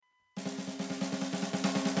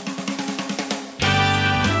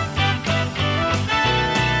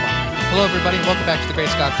Hello, everybody, and welcome back to the Great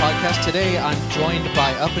Scott Podcast. Today, I'm joined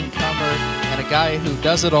by up-and-comer and a guy who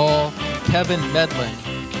does it all, Kevin Medlin,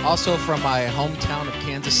 also from my hometown of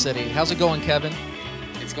Kansas City. How's it going, Kevin?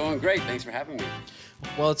 It's going great. Thanks for having me.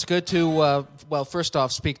 Well, it's good to, first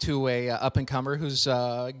off, speak to a up-and-comer who's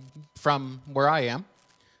from where I am.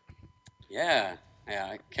 Yeah.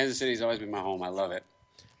 Kansas City's always been my home. I love it.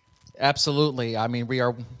 Absolutely. I mean, we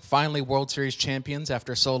are finally World Series champions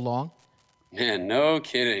after so long. Man, no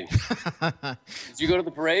kidding. Did you go to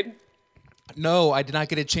the parade? No, I did not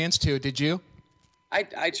get a chance to. Did you?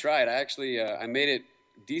 I tried. I actually I made it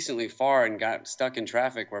decently far and got stuck in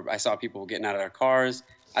traffic where I saw people getting out of their cars.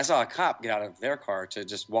 I saw a cop get out of their car to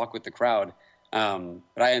just walk with the crowd. But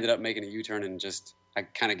I ended up making a U-turn and I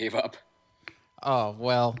kind of gave up. Oh,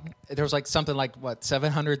 well, there was something like,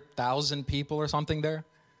 700,000 people or something there?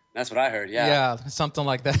 That's what I heard, yeah. Yeah, something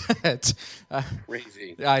like that.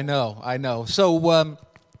 Crazy. I know. So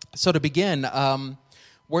to begin,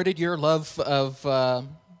 where did your love of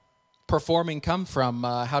performing come from?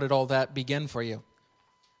 How did all that begin for you?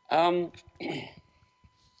 Kind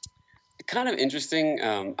of interesting.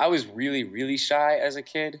 I was really, really shy as a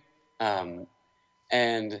kid. And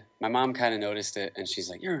my mom kind of noticed it, and she's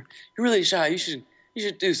like, "You're really shy. You should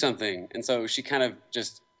do something." And so she kind of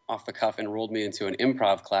just off the cuff enrolled me into an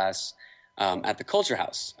improv class at the Culture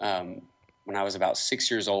House when I was about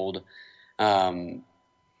 6 years old. I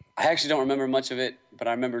actually don't remember much of it, but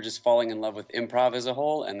I remember just falling in love with improv as a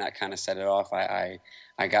whole, and that kind of set it off. I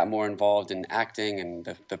got more involved in acting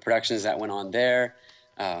and the productions that went on there.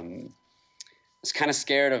 I was kind of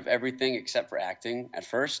scared of everything except for acting at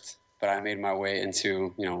first, but I made my way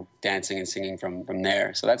into dancing and singing from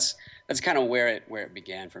there. So that's kind of where it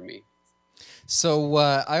began for me. So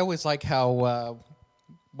I always like how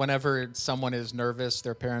whenever someone is nervous,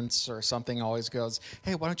 their parents or something always goes,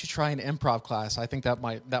 "Hey, why don't you try an improv class? I think that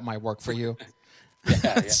might work for you."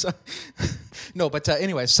 Yeah. So, no, but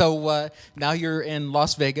anyway, so now you're in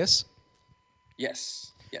Las Vegas.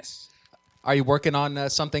 Yes. Are you working on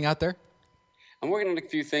something out there? I'm working on a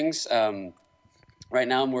few things. Right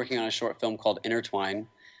now I'm working on a short film called Intertwine.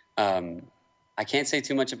 I can't say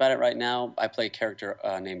too much about it right now. I play a character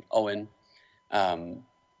named Owen.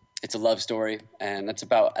 It's a love story, and that's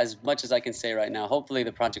about as much as I can say right now. Hopefully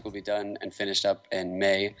the project will be done and finished up in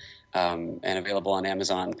May and available on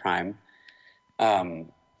Amazon Prime.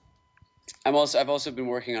 I've also been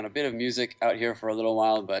working on a bit of music out here for a little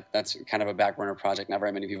while, but that's kind of a back burner project. Not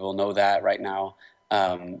very many people know that right now.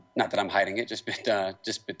 Not that I'm hiding it, just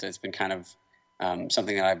it's been kind of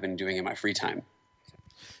something that I've been doing in my free time.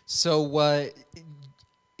 So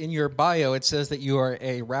in your bio, it says that you are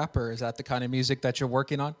a rapper. Is that the kind of music that you're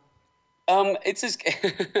working on? It's as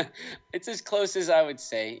it's as close as I would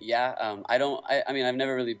say. Yeah. I mean, I've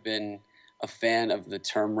never really been a fan of the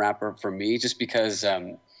term rapper for me, just because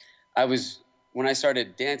when I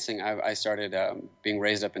started dancing, I started being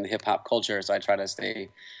raised up in the hip hop culture, so I try to stay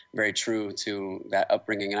very true to that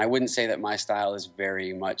upbringing. And I wouldn't say that my style is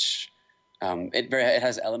very much. It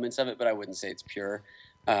has elements of it, but I wouldn't say it's pure.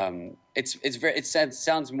 It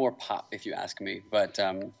sounds more pop if you ask me, but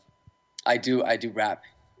I do rap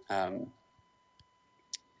a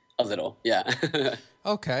little, yeah.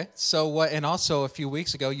 Okay, so and also a few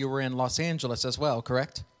weeks ago you were in Los Angeles as well,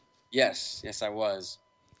 correct? Yes, I was.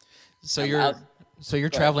 So you're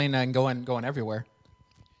traveling and going everywhere.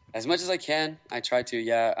 As much as I can, I try to.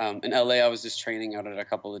 Yeah, in LA, I was just training out at a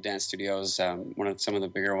couple of dance studios, some of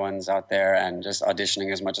the bigger ones out there, and just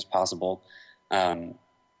auditioning as much as possible.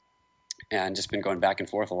 And just been going back and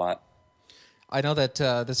forth a lot. I know that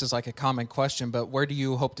this is like a common question, but where do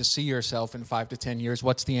you hope to see yourself in 5 to 10 years?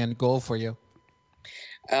 What's the end goal for you?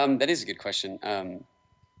 That is a good question.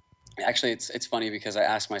 Actually, it's funny because I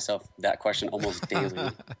ask myself that question almost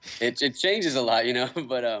daily. It changes a lot,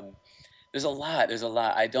 but there's a lot.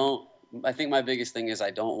 I think my biggest thing is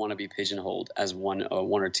I don't want to be pigeonholed as one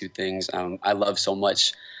or two things. I love so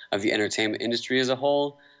much of the entertainment industry as a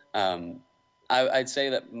whole. I'd say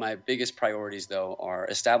that my biggest priorities, though, are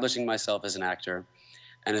establishing myself as an actor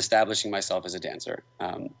and establishing myself as a dancer.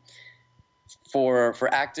 For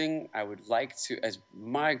acting, I would like to, as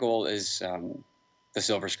my goal is the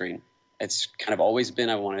silver screen. It's kind of always been,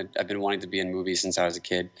 I've been wanting to be in movies since I was a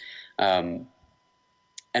kid. And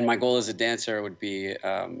my goal as a dancer would be,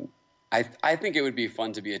 I think it would be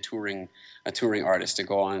fun to be a touring artist, to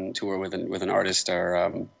go on tour with an artist,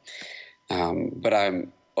 but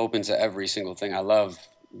I'm open to every single thing. I love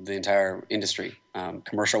the entire industry,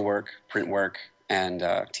 commercial work, print work, and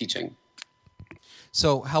teaching.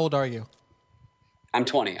 So how old are you? I'm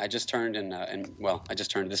 20. I just turned I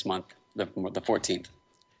just turned this month, the 14th.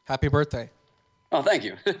 Happy birthday. Oh, thank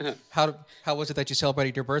you. How was it that you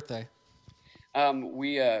celebrated your birthday?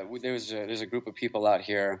 There's a group of people out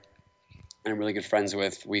here I'm really good friends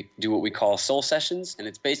with. We do what we call soul sessions, and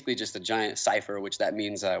it's basically just a giant cipher, which that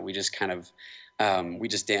means we just kind of we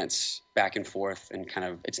just dance back and forth, and kind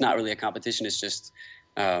of it's not really a competition. It's just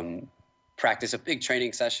practice, a big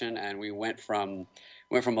training session, and we went from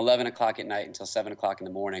 11 o'clock at night until 7 o'clock in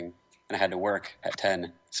the morning, and I had to work at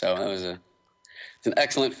 10. So it's an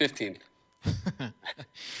excellent 15th.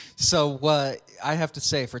 So I have to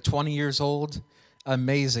say, for 20 years old,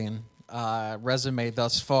 amazing resume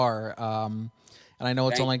thus far. And I know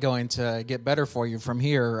it's only going to get better for you from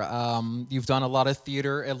here. You've done a lot of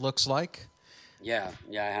theater, it looks like. Yeah,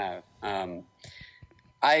 I have.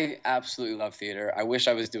 I absolutely love theater. I wish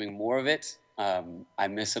I was doing more of it. I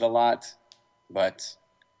miss it a lot, but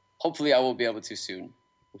hopefully I will be able to soon.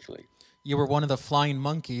 Hopefully. You were one of the flying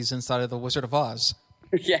monkeys inside of The Wizard of Oz.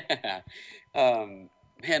 Yeah.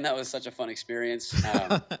 Man, that was such a fun experience.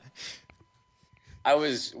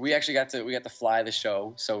 We actually got to fly the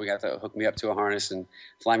show, so we got to hook me up to a harness and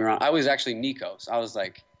fly me around. I was actually Nico, so I was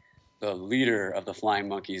like the leader of the flying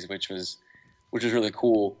monkeys, which was really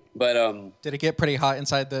cool. But did it get pretty hot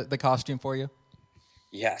inside the costume for you?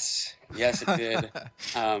 Yes, it did.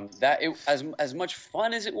 As much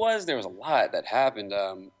fun as it was, there was a lot that happened.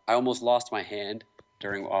 I almost lost my hand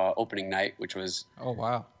during opening night, which was oh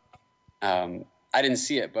wow. I didn't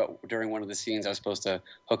see it, but during one of the scenes, I was supposed to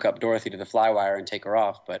hook up Dorothy to the fly wire and take her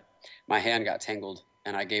off, but my hand got tangled,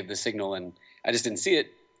 and I gave the signal, and I just didn't see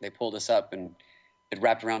it. They pulled us up, and it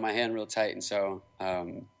wrapped around my hand real tight, and so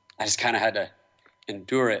I just kind of had to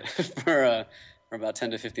endure it for about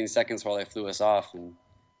 10 to 15 seconds while they flew us off, and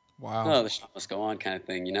wow, the show must go on kind of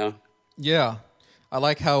thing, you know? Yeah. I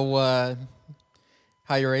like how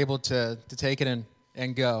you're able to take it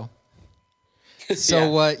and go.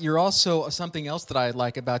 So Yeah. you're also, something else that I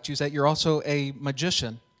like about you is that you're also a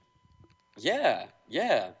magician. Yeah.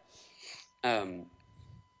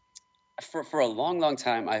 For a long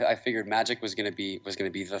time, I figured magic was gonna be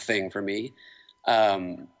the thing for me.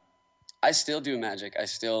 I still do magic. I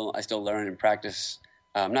still learn and practice,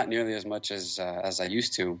 not nearly as much as I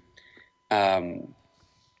used to.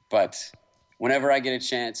 But whenever I get a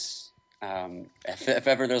chance, if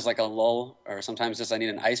ever there's like a lull, or sometimes just I need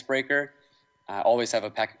an icebreaker, I always have a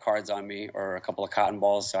pack of cards on me or a couple of cotton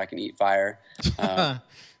balls so I can eat fire.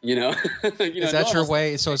 You know, is that your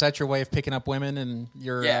way? So is that your way of picking up women? And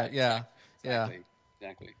you're exactly.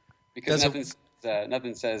 Because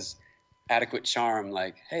nothing says adequate charm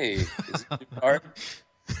like, hey, is this your card?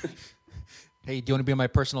 Hey, do you want to be my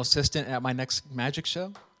personal assistant at my next magic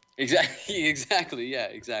show? Exactly. Yeah,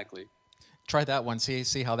 exactly. Try that one.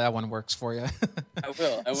 See how that one works for you. I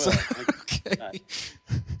will. Okay.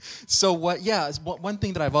 So one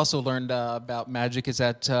thing that I've also learned about magic is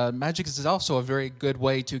that magic is also a very good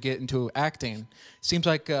way to get into acting. Seems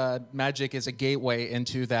like magic is a gateway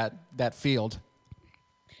into that field.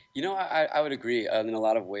 You know, I would agree in a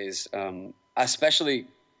lot of ways. Especially,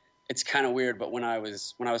 it's kind of weird, but when I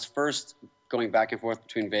was first going back and forth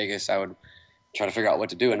between Vegas, I would try to figure out what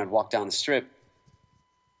to do, and I'd walk down the strip,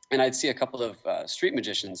 and I'd see a couple of street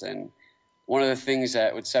magicians, and one of the things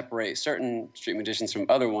that would separate certain street magicians from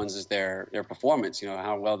other ones is their performance, you know,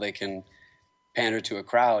 how well they can pander to a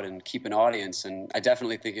crowd and keep an audience. And I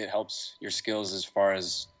definitely think it helps your skills as far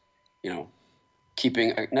as, you know,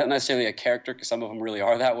 keeping not necessarily a character, because some of them really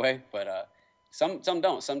are that way, but some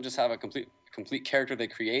don't. Some just have a complete character they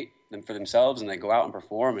create them for themselves, and they go out and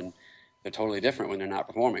perform, and they're totally different when they're not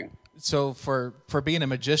performing. So for being a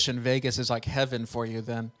magician, Vegas is like heaven for you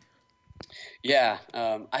then. Yeah,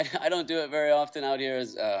 I don't do it very often out here.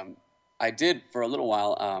 I did for a little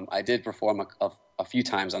while. I did perform a few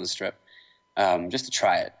times on the Strip, just to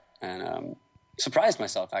try it, and surprised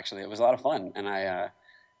myself. Actually, it was a lot of fun, and I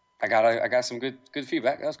got some good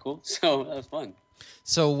feedback. That was cool. So that was fun.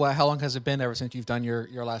 So how long has it been ever since you've done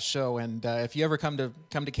your last show? And if you ever come to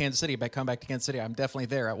Kansas City, come back to Kansas City, I'm definitely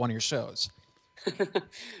there at one of your shows.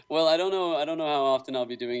 Well, I don't know how often I'll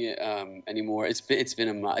be doing it anymore. It's been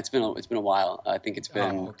a while. I think it's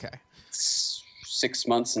been 6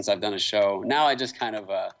 months since I've done a show. Now I just kind of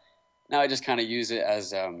use it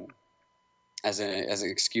as an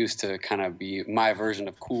excuse to kind of be my version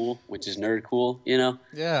of cool, which is nerd cool, you know?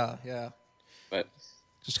 Yeah. But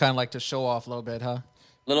just kind of like to show off a little bit, huh?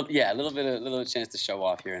 A little chance to show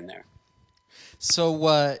off here and there.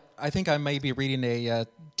 So I think I may be reading a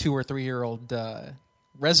 2 or 3 year old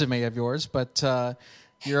resume of yours, but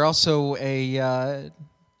you're also a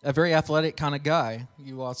very athletic kind of guy.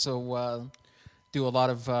 You also do a lot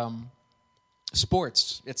of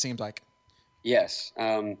sports, it seems like. Yes.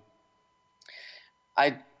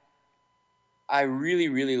 I I really,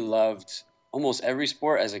 really loved almost every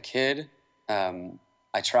sport as a kid.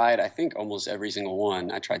 I tried, I think, almost every single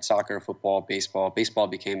one. I tried soccer, football, baseball. Baseball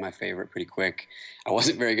became my favorite pretty quick. I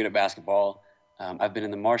wasn't very good at basketball. I've been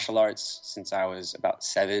in the martial arts since I was about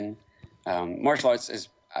 7. Martial arts is,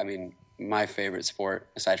 I mean, my favorite sport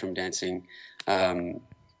aside from dancing. And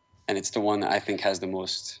it's the one that I think has the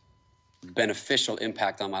most beneficial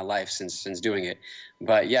impact on my life since doing it.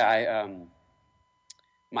 But yeah,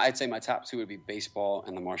 I'd say my top 2 would be baseball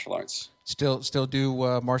and the martial arts. Still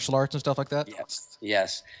do martial arts and stuff like that? Yes,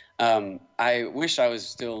 yes. I wish I was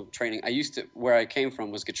still training. I used to, where I came from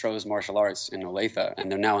was Gatro's Martial Arts in Olathe, and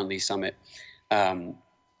they're now in Lee Summit.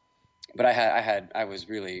 But I was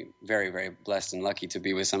really very, very blessed and lucky to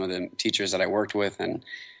be with some of the teachers that I worked with, and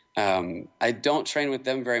I don't train with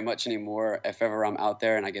them very much anymore. If ever I'm out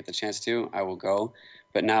there and I get the chance to, I will go.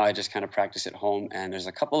 But now I just kind of practice at home, and there's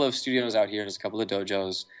a couple of studios out here, there's a couple of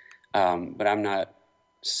dojos, but I'm not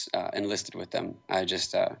enlisted with them. I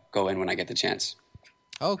just go in when I get the chance.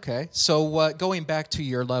 Okay, so going back to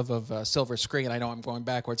your love of silver screen, I know I'm going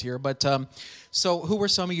backwards here, but so who were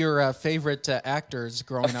some of your favorite actors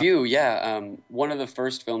growing up? A few, yeah. One of the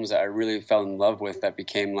first films that I really fell in love with that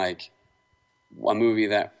became like a movie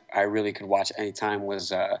that I really could watch anytime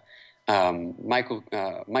was Michael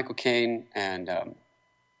Caine and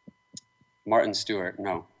Martin Stewart.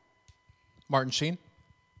 No. Martin Sheen?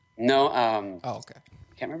 No. Oh, okay.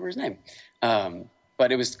 Can't remember his name.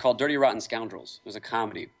 But it was called Dirty Rotten Scoundrels. It was a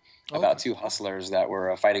comedy about 2 hustlers that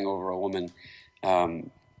were fighting over a woman. I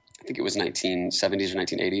think it was 1970s or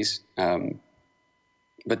 1980s.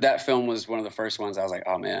 But that film was one of the first ones I was like,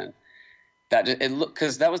 oh man,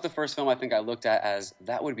 because that was the first film I think I looked at as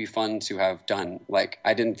that would be fun to have done. Like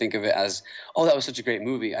I didn't think of it as, oh, that was such a great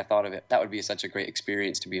movie. I thought of it, that would be such a great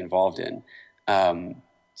experience to be involved in. So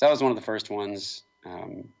that was one of the first ones.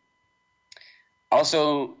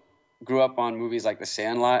 Also grew up on movies like The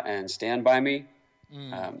Sandlot and Stand By Me.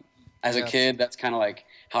 As a kid, that's kind of like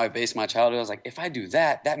how I based my childhood. I was like, if I do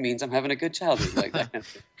that, that means I'm having a good childhood. Like that.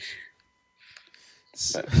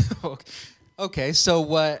 Okay,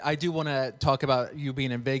 so I do want to talk about you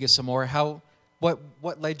being in Vegas some more.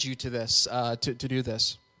 What led you to this, to do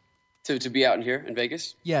this? To be out in here in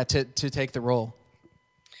Vegas? Yeah, to take the role.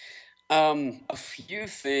 A few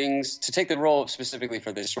things. To take the role specifically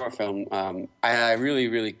for this short film, I really,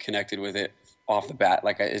 really connected with it off the bat.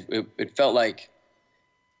 Like it felt like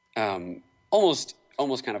almost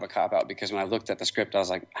kind of a cop-out, because when I looked at the script, I was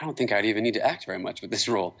like, I don't think I'd even need to act very much with this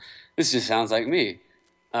role. This just sounds like me.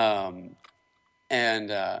 And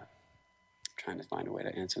trying to find a way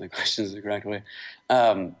to answer the questions the correct way.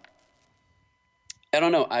 I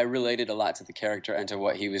don't know. I related a lot to the character and to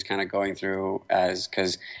what he was kind of going through,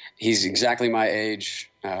 because he's exactly my age,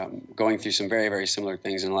 going through some very, very similar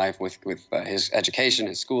things in life with his education,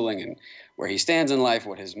 his schooling, and where he stands in life,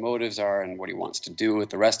 what his motives are, and what he wants to do with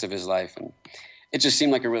the rest of his life. And it just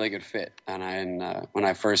seemed like a really good fit. And when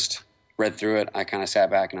I first read through it, I kind of sat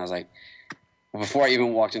back and I was like, before I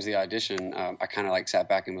even walked into the audition, I kind of like sat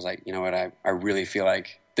back and was like, you know what, I really feel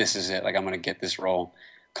like this is it. Like I'm going to get this role,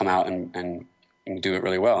 come out and do it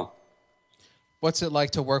really well. What's it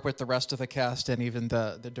like to work with the rest of the cast and even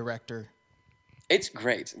the director? It's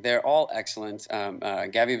great. They're all excellent.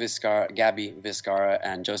 Gabby Vizcara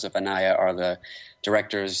and Joseph Anaya are the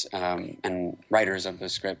directors and writers of the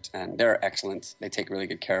script, and they're excellent. They take really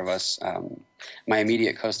good care of us. My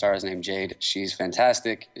immediate co-star is named Jade. She's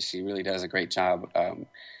fantastic. She really does a great job.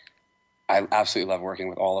 I absolutely love working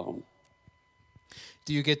with all of them.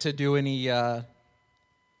 Do you get to do any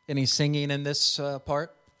singing in this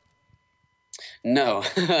part? No,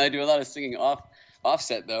 I do a lot of singing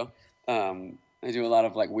offset though. I do a lot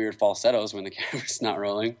of like weird falsettos when the camera's not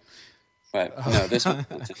rolling. But no, this one.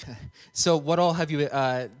 Okay. So what all have you?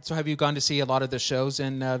 Have you gone to see a lot of the shows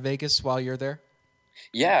in Vegas while you're there?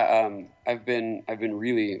 Yeah, I've been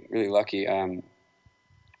really, really lucky. One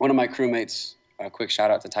of my crewmates. A quick shout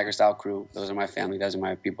out to Tiger Style Crew. Those are my family. Those are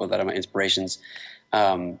my people that are my inspirations.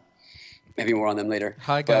 Maybe more on them later.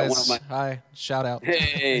 Hi guys. Hi. Shout out.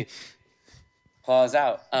 Hey. Applause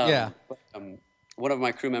out. Yeah. One of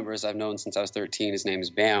my crew members I've known since I was 13. His name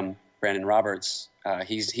is Bam, Brandon Roberts.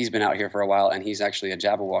 He's been out here for a while, and he's actually a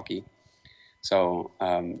Jabberwocky. So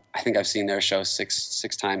I think I've seen their show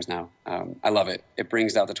six times now. I love it. It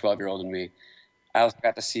brings out the 12-year-old in me. I also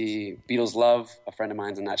got to see Beatles Love, a friend of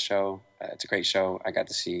mine's in that show. It's a great show. I got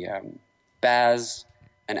to see Baz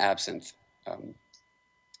and Absinthe.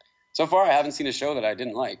 So far, I haven't seen a show that I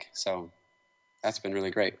didn't like, so that's been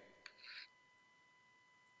really great.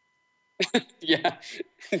 Yeah,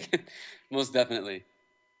 most definitely.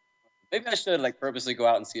 Maybe I should like purposely go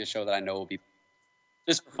out and see a show that I know will be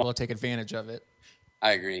just for fun. We'll take advantage of it.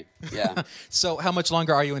 I agree. Yeah. So how much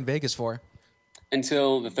longer are you in Vegas for?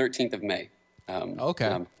 Until the 13th of May. Okay.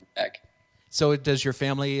 When I'm back. So does your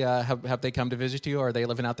family, have they come to visit you, or are they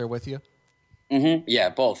living out there with you? Mm-hmm. Yeah,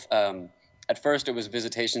 both. At first it was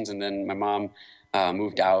visitations, and then my mom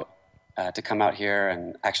moved out to come out here,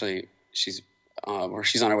 and actually she's on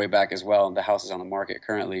her way back as well. The house is on the market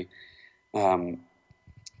currently. And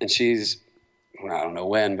she's, well, I don't know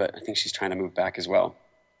when, but I think she's trying to move back as well.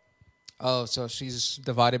 Oh, so she's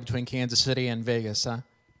divided between Kansas City and Vegas, huh?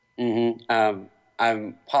 Mm-hmm.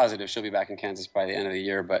 I'm positive she'll be back in Kansas by the end of the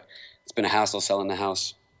year, but it's been a hassle selling the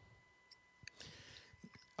house.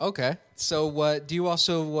 Okay. So do you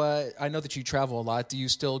also, I know that you travel a lot. Do you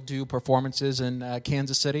still do performances in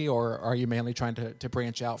Kansas City, or are you mainly trying to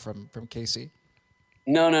branch out from KC?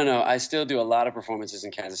 No. I still do a lot of performances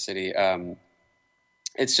in Kansas City.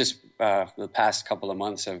 It's just the past couple of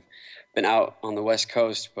months I've been out on the West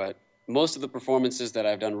Coast, but most of the performances that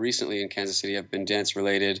I've done recently in Kansas City have been dance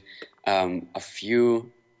related. A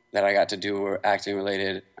few that I got to do were acting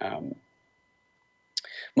related.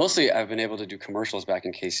 Mostly I've been able to do commercials back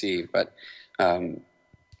in KC, but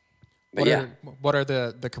yeah. What are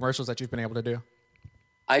the commercials that you've been able to do?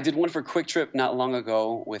 I did one for Quick Trip not long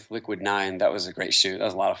ago with Liquid 9. That was a great shoot. That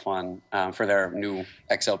was a lot of fun for their new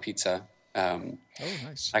XL pizza. Oh,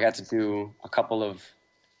 nice. I got to do a couple of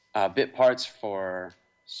bit parts for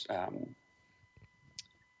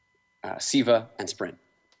Siva and Sprint.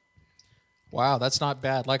 Wow, that's not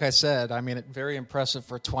bad. Like I said, I mean, very impressive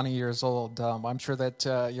for 20 years old. I'm sure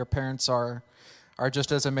that your parents are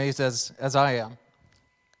just as amazed as I am.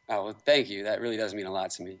 Oh, well, thank you. That really does mean a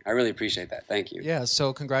lot to me. I really appreciate that. Thank you. Yeah,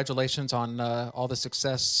 so congratulations on all the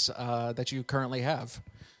success that you currently have.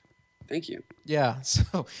 Thank you. Yeah,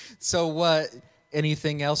 so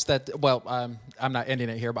anything else that, well, I'm not ending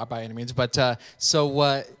it here by any means, but so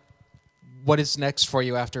what is next for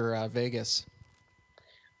you after Vegas?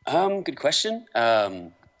 Good question.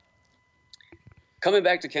 Coming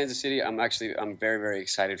back to Kansas City, I'm very, very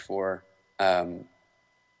excited for a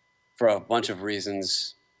bunch of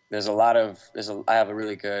reasons. I have a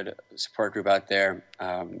really good support group out there.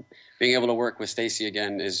 Being able to work with Stacy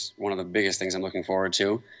again is one of the biggest things I'm looking forward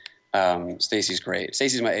to. Stacy's great.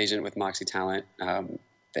 Stacy's my agent with Moxie Talent. The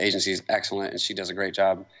agency is excellent, and she does a great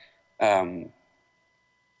job.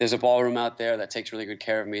 There's a ballroom out there that takes really good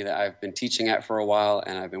care of me that I've been teaching at for a while,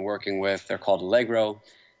 and I've been working with. They're called Allegro.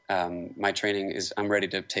 My training I'm ready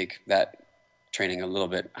to take that training a little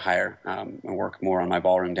bit higher and work more on my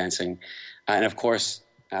ballroom dancing. And of course,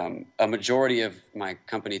 a majority of my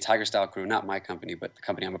company, Tiger Style Crew, not my company, but the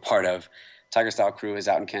company I'm a part of, Tiger Style Crew is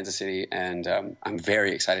out in Kansas City, and I'm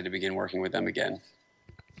very excited to begin working with them again.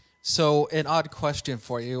 So, an odd question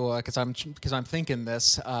for you, because I'm thinking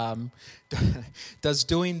this: does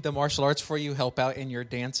doing the martial arts for you help out in your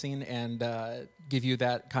dancing and give you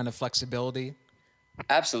that kind of flexibility?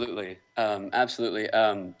 Absolutely, absolutely.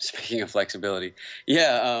 Speaking of flexibility,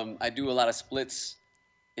 yeah, I do a lot of splits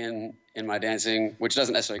in my dancing, which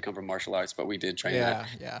doesn't necessarily come from martial arts, but we did train that.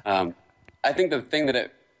 Yeah. I think the thing that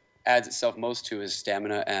it adds itself most to is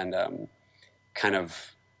stamina and kind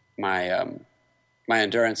of my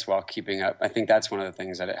endurance while keeping up. I think that's one of the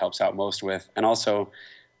things that it helps out most with. And also,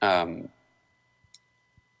 not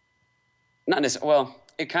necessarily, well,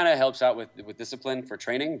 it kind of helps out with discipline for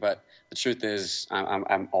training, but the truth is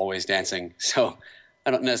I'm always dancing. So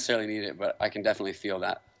I don't necessarily need it, but I can definitely feel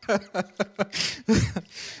that.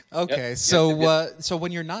 Okay. Yep. So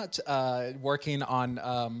when you're not working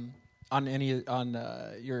on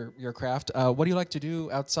your craft, what do you like to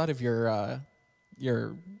do outside of your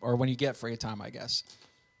or when you get free time, I guess?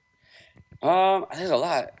 There's a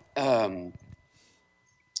lot.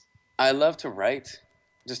 I love to write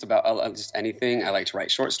just anything. I like to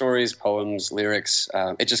write short stories, poems, lyrics.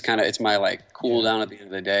 It's my like cool down at the end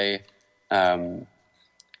of the day.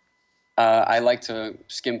 I like to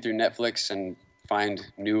skim through Netflix and find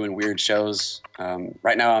new and weird shows.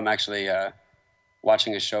 Right now I'm actually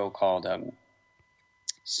watching a show called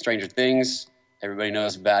Stranger Things. Everybody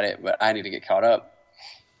knows about it, but I need to get caught up.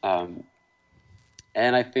 And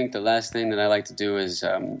I think the last thing that I like to do is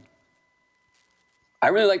I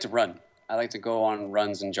really like to run. I like to go on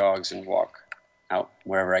runs and jogs and walk out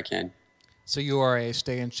wherever I can. So you are a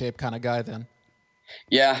stay in shape kind of guy then?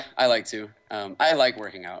 Yeah, I like to. I like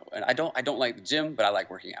working out. And I don't like the gym, but I like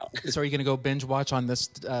working out. So are you going to go binge watch on this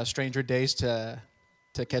Stranger Days to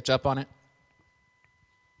catch up on it?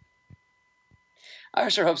 I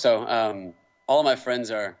sure hope so. All of my friends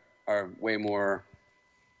are way more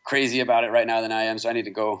crazy about it right now than I am, so I need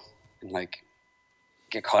to go and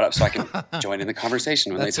get caught up so I can join in the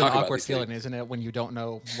conversation when they talk about That's an awkward these feeling, things. isn't it, when you don't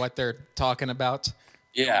know what they're talking about?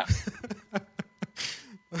 Yeah.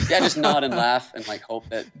 Yeah, just nod and laugh and like hope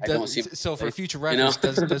that I don't see. So for future reference,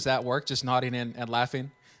 does that work? Just nodding and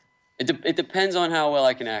laughing? It depends on how well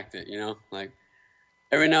I can act it, like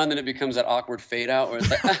every now and then it becomes that awkward fade out where it's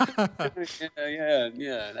like,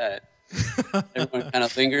 yeah, that. Everyone kind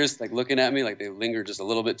of lingers, like looking at me, like they linger just a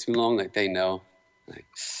little bit too long, like they know, like,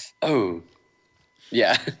 oh,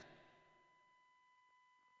 yeah.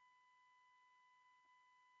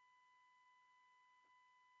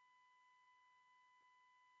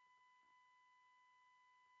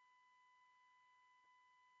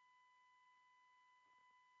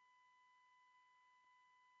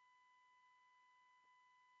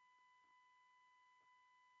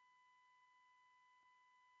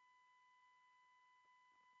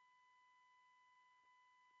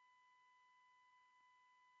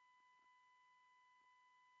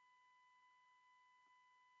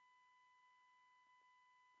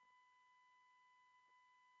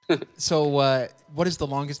 So what is the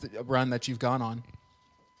longest run that you've gone on?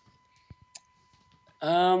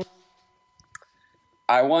 Um,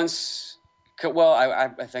 I once, well, I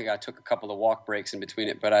think I took a couple of walk breaks in between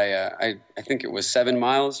it, but I think it was 7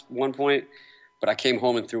 miles at one point, but I came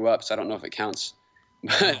home and threw up, so I don't know if it counts.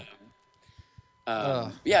 But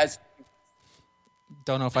yeah, it's,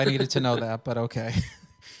 Don't know if I needed to know that, but okay.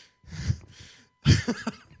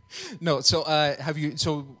 No, so have you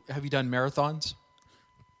done marathons?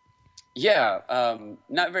 yeah,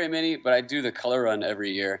 not very many, but I do the color run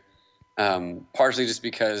every year. Partially just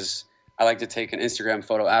because I like to take an Instagram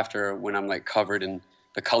photo after when I'm like covered in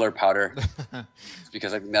the color powder. It's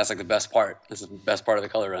because I think that's like the best part. This is the best part of the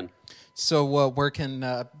color run. So where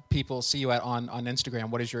can people see you at on Instagram?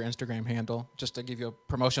 What is your Instagram handle? Just to give you a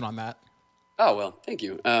promotion on that. Oh, well, thank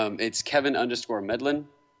you. It's Kevin_Medlin, Medlin.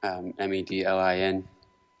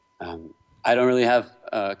 I don't really have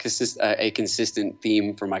a consistent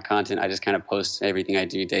theme for my content. I just kind of post everything I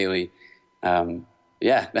do daily.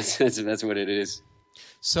 Yeah, that's what it is.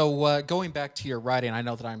 So going back to your writing, I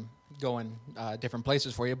know that I'm going different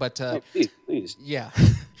places for you, but Please. yeah.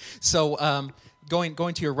 So going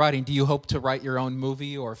to your writing, do you hope to write your own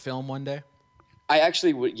movie or film one day? I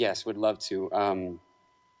actually would love to.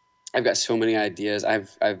 I've got so many ideas. I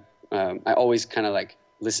always kind of like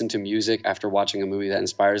listen to music after watching a movie that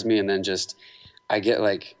inspires me, and then I get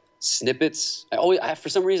like snippets. For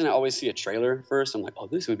some reason, I always see a trailer first. I'm like, oh,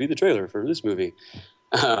 this would be the trailer for this movie.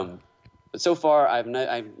 But so far, I've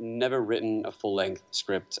never written a full length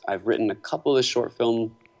script. I've written a couple of short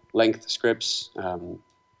film length scripts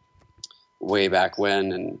way back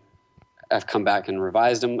when, and I've come back and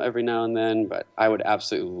revised them every now and then. But I would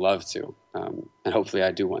absolutely love to, and hopefully,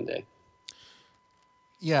 I do one day.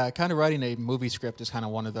 Yeah, kind of writing a movie script is kind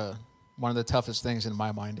of one of the toughest things in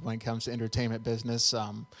my mind when it comes to entertainment business.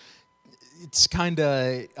 It's kind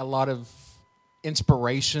of a lot of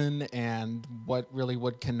inspiration and what really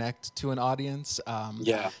would connect to an audience.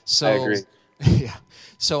 So, I agree. Yeah,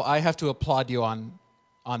 so I have to applaud you on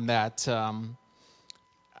that.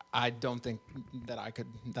 I don't think that I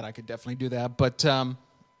could definitely do that, but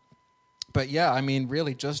yeah, I mean,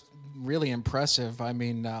 really impressive. I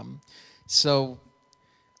mean,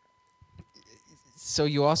 so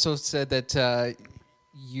you also said that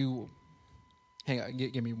you. Hang on,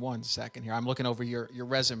 give me 1 second here. I'm looking over your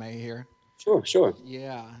resume here. Sure.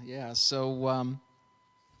 Yeah. So,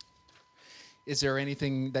 is there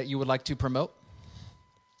anything that you would like to promote?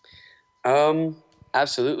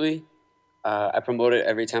 Absolutely. I promote it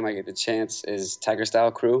every time I get the chance. Is Tiger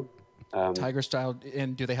Style Crew. Tiger Style,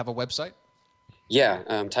 and do they have a website? Yeah,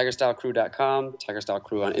 TigerStyleCrew.com, Tiger Style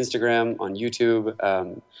Crew on Instagram, on YouTube.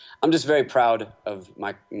 I'm just very proud of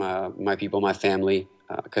my people, my family,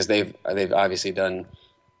 because they've obviously done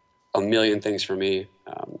a million things for me.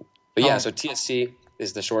 But yeah, so TSC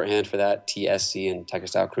is the shorthand for that, TSC and Tiger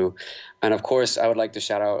Style Crew. And of course, I would like to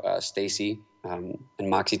shout out Stacy and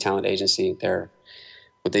Moxie Talent Agency.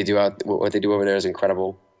 What they do over there is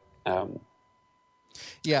incredible.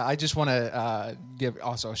 Yeah, I just want to give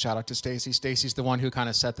also a shout out to Stacy. Stacy's the one who kind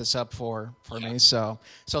of set this up for me. So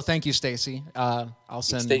thank you, Stacy. I'll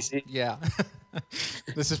send Stacy. Yeah,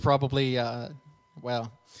 this is probably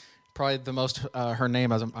probably the most her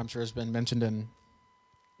name, as I'm sure, has been mentioned in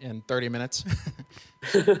 30 minutes.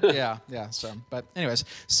 yeah. So, but anyways,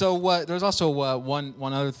 so there's also one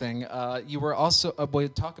other thing. You were also we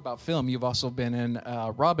talk about film. You've also been in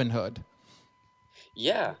Robin Hood.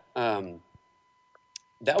 Yeah.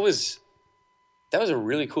 That was a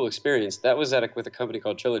really cool experience. That was with a company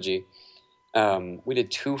called Trilogy. We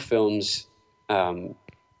did 2 films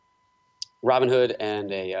Robin Hood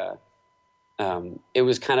and it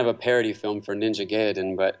was kind of a parody film for Ninja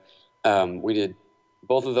Gaiden, but we did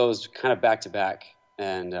both of those kind of back to back,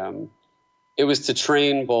 and it was to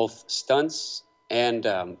train both stunts and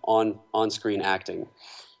on screen acting.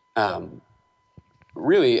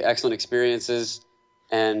 Really excellent experiences,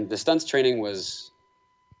 and the stunts training was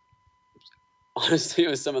honestly, it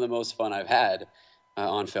was some of the most fun I've had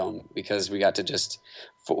on film, because we got to just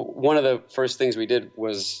one of the first things we did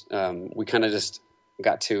was we kind of just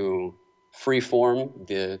got to free form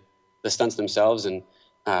the stunts themselves, and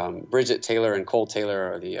Bridget Taylor and Cole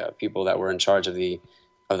Taylor are the people that were in charge of the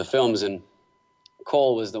films, and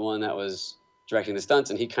Cole was the one that was directing the stunts,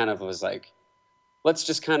 and he kind of was like, let's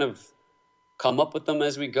just kind of come up with them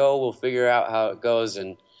as we go. We'll figure out how it goes.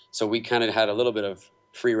 And so we kind of had a little bit of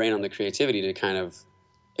free reign on the creativity to kind of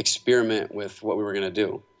experiment with what we were going to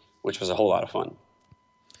do, which was a whole lot of fun.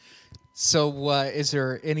 So is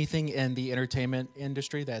there anything in the entertainment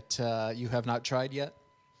industry that you have not tried yet?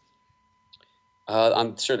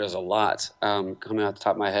 I'm sure there's a lot coming out the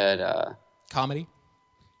top of my head. Comedy?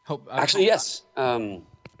 Actually, yes.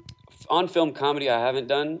 On film comedy, I haven't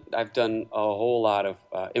done. I've done a whole lot of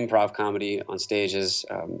improv comedy on stages,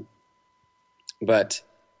 but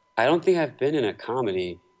I don't think I've been in a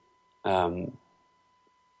comedy. I've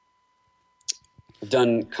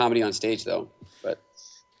done comedy on stage though, but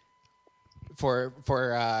or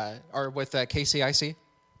with KCIC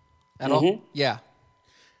at all? Yeah.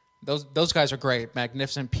 Those guys are great,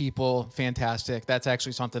 magnificent people, fantastic. That's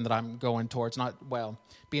actually something that I'm going towards. Not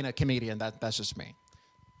being a comedian. That's just me.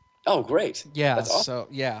 Oh, great! Yeah. That's awesome. So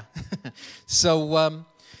yeah.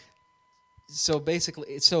 So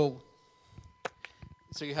basically, so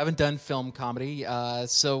you haven't done film comedy. Have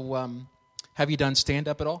you done stand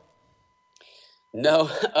up at all? No,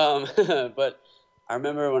 but I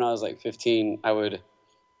remember when I was like 15, I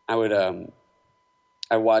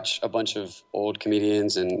watch a bunch of old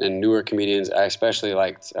comedians and newer comedians. I especially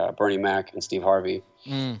liked Bernie Mac and Steve Harvey.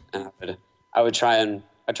 And I would try and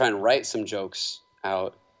write some jokes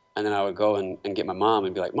out, and then I would go and get my mom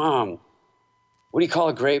and be like, "Mom, what do you call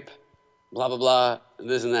a grape? Blah blah blah,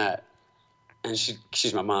 this and that." And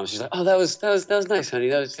she's my mom. She's like, "Oh, that was nice, honey.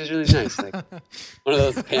 That was really nice." Like one of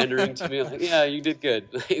those pandering to me, like, "Yeah, you did good,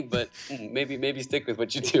 but maybe stick with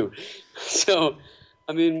what you do." So,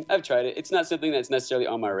 I mean, I've tried it. It's not something that's necessarily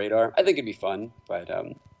on my radar. I think it'd be fun, but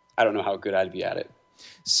I don't know how good I'd be at it.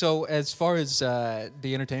 So, as far as the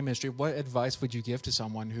entertainment industry, what advice would you give to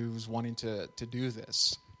someone who's wanting to do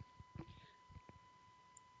this?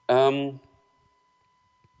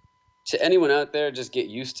 To anyone out there, just get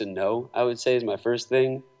used to no, I would say, is my first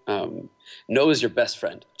thing. No is your best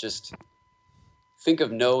friend. Just think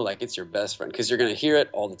of no like it's your best friend, because you're going to hear it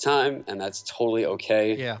all the time, and that's totally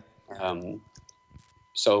okay. Yeah.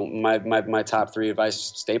 So my top three advice: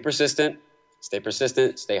 stay persistent,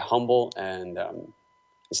 stay humble, and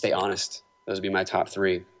stay honest. Those would be my top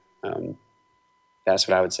three. That's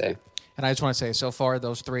what I would say. And I just want to say, so far,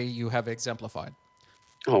 those three you have exemplified.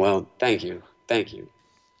 Oh, well, thank you.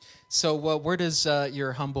 So where does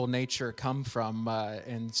your humble nature come from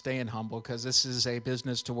in staying humble? Because this is a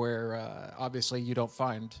business to where obviously you don't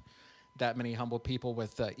find that many humble people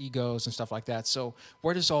with egos and stuff like that. So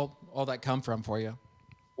where does all that come from for you?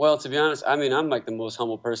 Well, to be honest, I mean, I'm like the most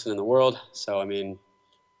humble person in the world. So, I mean,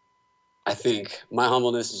 I think my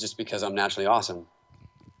humbleness is just because I'm naturally awesome.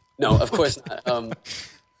 No, of course not.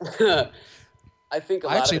 I think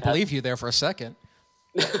I actually believe you there for a second.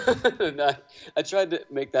 No, I tried to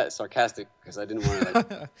make that sarcastic because I didn't want to like,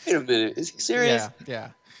 wait a minute, is he serious? Yeah.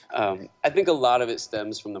 I think a lot of it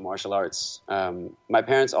stems from the martial arts. My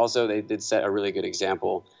parents also, they did set a really good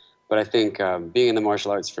example, but I think being in the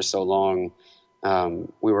martial arts for so long,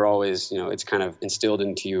 we were always, it's kind of instilled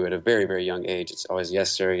into you at a very, very young age. It's always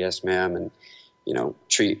yes, sir, yes, ma'am, and,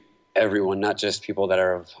 treat everyone, not just people that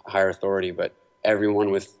are of higher authority, but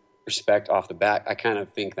everyone with respect off the bat. I kind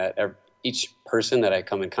of think that each person that I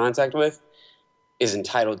come in contact with is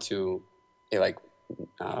entitled to a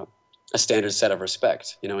standard set of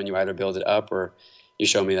respect, and you either build it up or you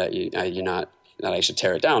show me that that I should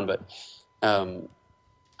tear it down. But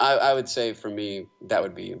I would say for me, that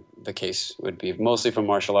would be the case, would be mostly from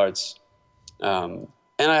martial arts. And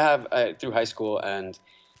through high school and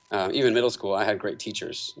even middle school, I had great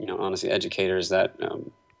teachers, honestly, educators that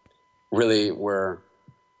really were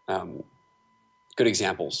good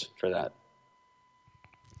examples for that.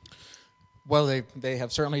 Well, they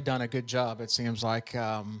have certainly done a good job, it seems like.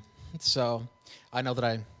 So I know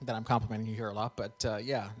that I'm complimenting you here a lot, but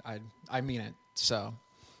yeah, I mean it. So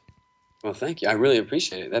Well, thank you. I really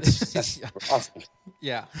appreciate it. That's Yeah. awesome.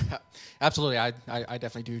 Yeah, absolutely. I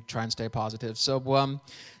definitely do try and stay positive. So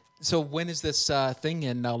when is this thing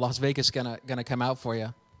in Las Vegas gonna come out for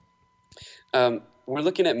you? We're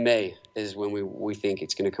looking at May is when we think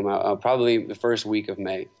it's going to come out. Probably the first week of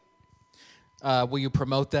May. Will you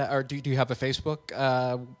promote that, or do you have a Facebook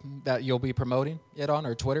that you'll be promoting it on,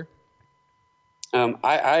 or Twitter?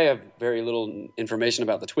 I have very little information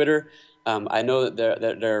about the Twitter. I know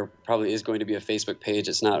that there probably is going to be a Facebook page.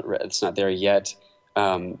 It's not there yet.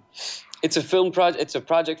 It's a film project. It's a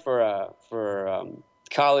project for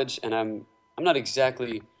college, and I'm not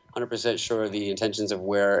exactly 100% sure the intentions of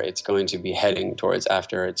where it's going to be heading towards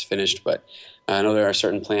after it's finished. But I know there are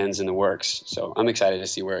certain plans in the works, so I'm excited to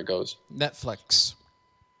see where it goes. Netflix.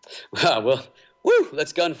 Well, woo!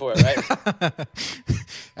 Let's gun for it, right?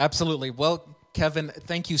 Absolutely. Well, Kevin,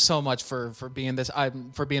 thank you so much for being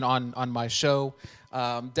for being on my show.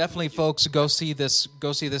 Definitely, folks, go see this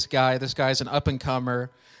guy. This guy's an up and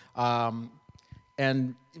comer,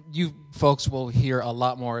 and you folks will hear a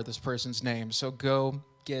lot more of this person's name. So go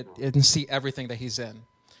get and see everything that he's in.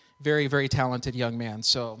 Very, very talented young man.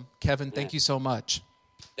 So, Kevin, thank you so much.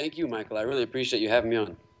 Thank you, Michael. I really appreciate you having me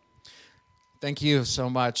on. Thank you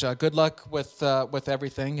so much. Good luck with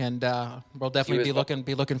everything, and we'll definitely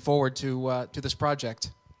be looking forward to this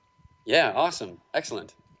project. Yeah, awesome,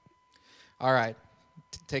 excellent. All right,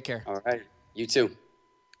 take care. All right, you too.